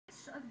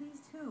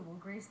2 will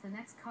grace the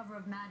next cover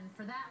of Madden.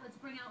 For that, let's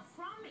bring out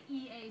from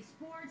EA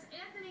Sports,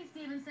 Anthony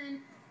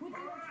Stevenson with the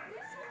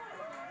official.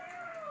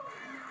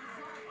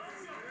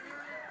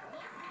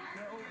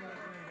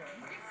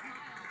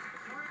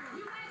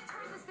 You guys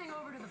turned this thing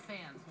over to the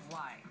fans.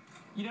 Why?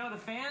 You know, the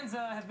fans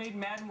have made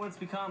Madden what it's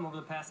become over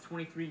the past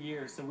 23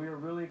 years, so we were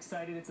really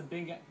excited. It's a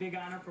big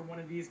honor for one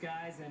of these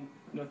guys, and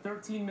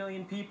 13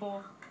 million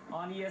people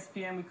on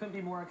ESPN. We couldn't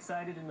be more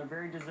excited, and they're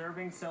very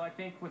deserving. So I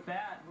think with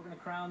that, we're going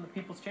to crown the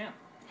people's champ.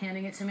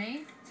 Handing it to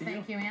me.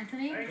 Thank you,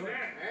 Anthony. Thank you.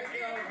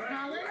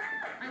 Colin,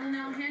 I will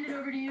now hand it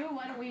over to you.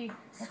 Why don't we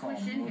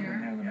squish in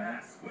here,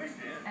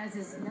 as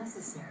is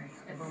necessary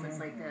at moments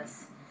like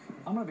this.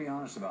 I'm going to be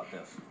honest about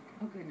this.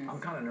 Oh, goodness. I'm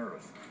kind of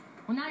nervous.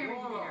 Well, now you're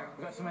here.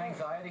 We got some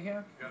anxiety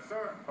here? Yes,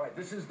 sir. All right,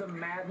 this is the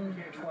Madden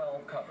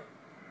 12 cover.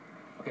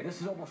 Okay, this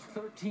is almost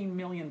 13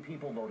 million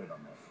people voted on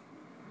this.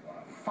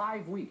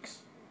 5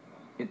 weeks.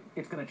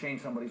 It's going to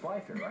change somebody's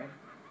life here, right?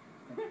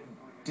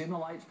 Dim the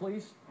lights,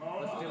 please.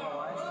 Let's dim the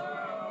lights.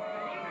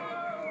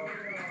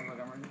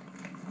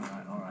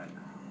 All right.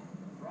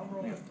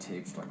 We have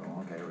tape stuck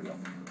on. Okay, here we go.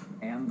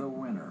 And the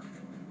winner,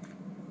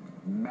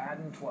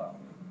 Madden 12.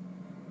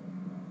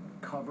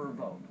 Cover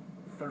vote.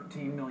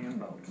 13 million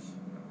votes.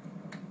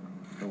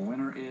 The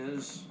winner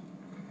is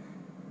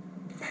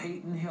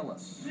Peyton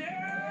Hillis. Yeah!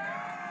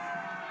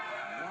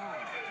 Wow.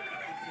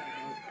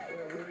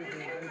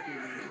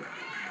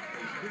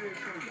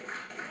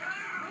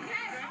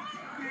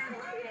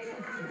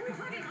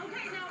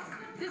 Okay, now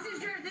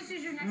this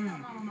is your next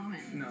Alabama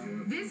moment. No.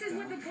 This is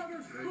what the cover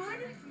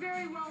could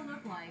very well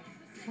look like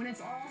when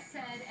it's all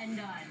said and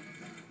done.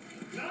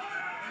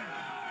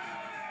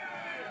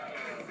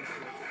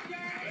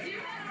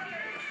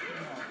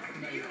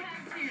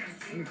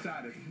 I'm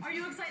excited. Are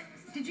you excited?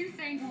 Did you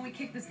think when we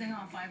kicked this thing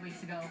off 5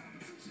 weeks ago,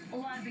 a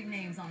lot of big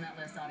names on that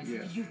list, obviously,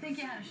 Yeah. did you think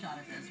you had a shot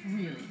at this?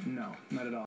 Really? No, not at all.